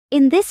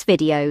In this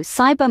video,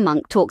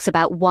 Cybermonk talks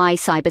about why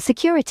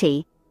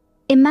cybersecurity.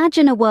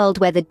 Imagine a world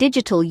where the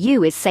digital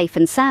you is safe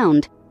and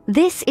sound.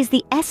 This is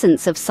the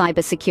essence of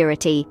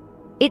cybersecurity.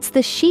 It's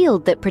the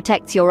shield that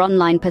protects your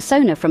online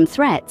persona from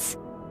threats.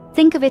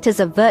 Think of it as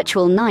a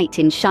virtual knight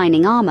in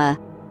shining armor.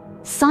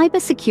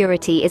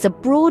 Cybersecurity is a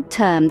broad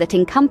term that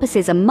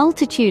encompasses a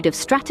multitude of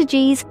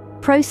strategies,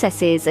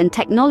 processes, and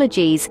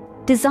technologies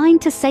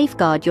designed to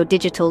safeguard your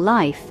digital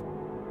life.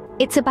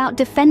 It's about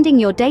defending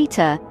your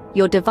data,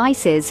 your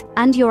devices,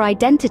 and your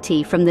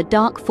identity from the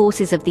dark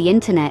forces of the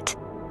internet,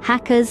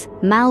 hackers,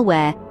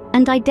 malware,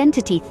 and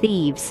identity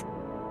thieves.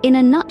 In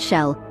a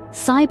nutshell,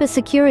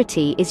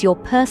 cybersecurity is your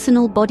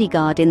personal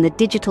bodyguard in the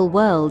digital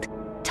world,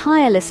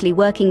 tirelessly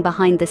working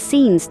behind the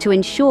scenes to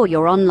ensure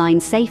your online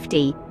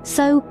safety.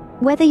 So,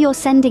 whether you're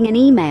sending an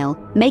email,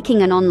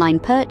 making an online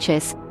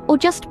purchase, or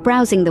just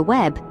browsing the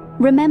web,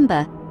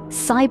 remember,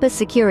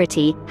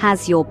 cybersecurity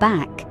has your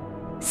back.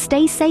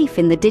 Stay safe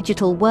in the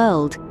digital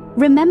world.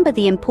 Remember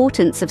the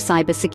importance of cybersecurity.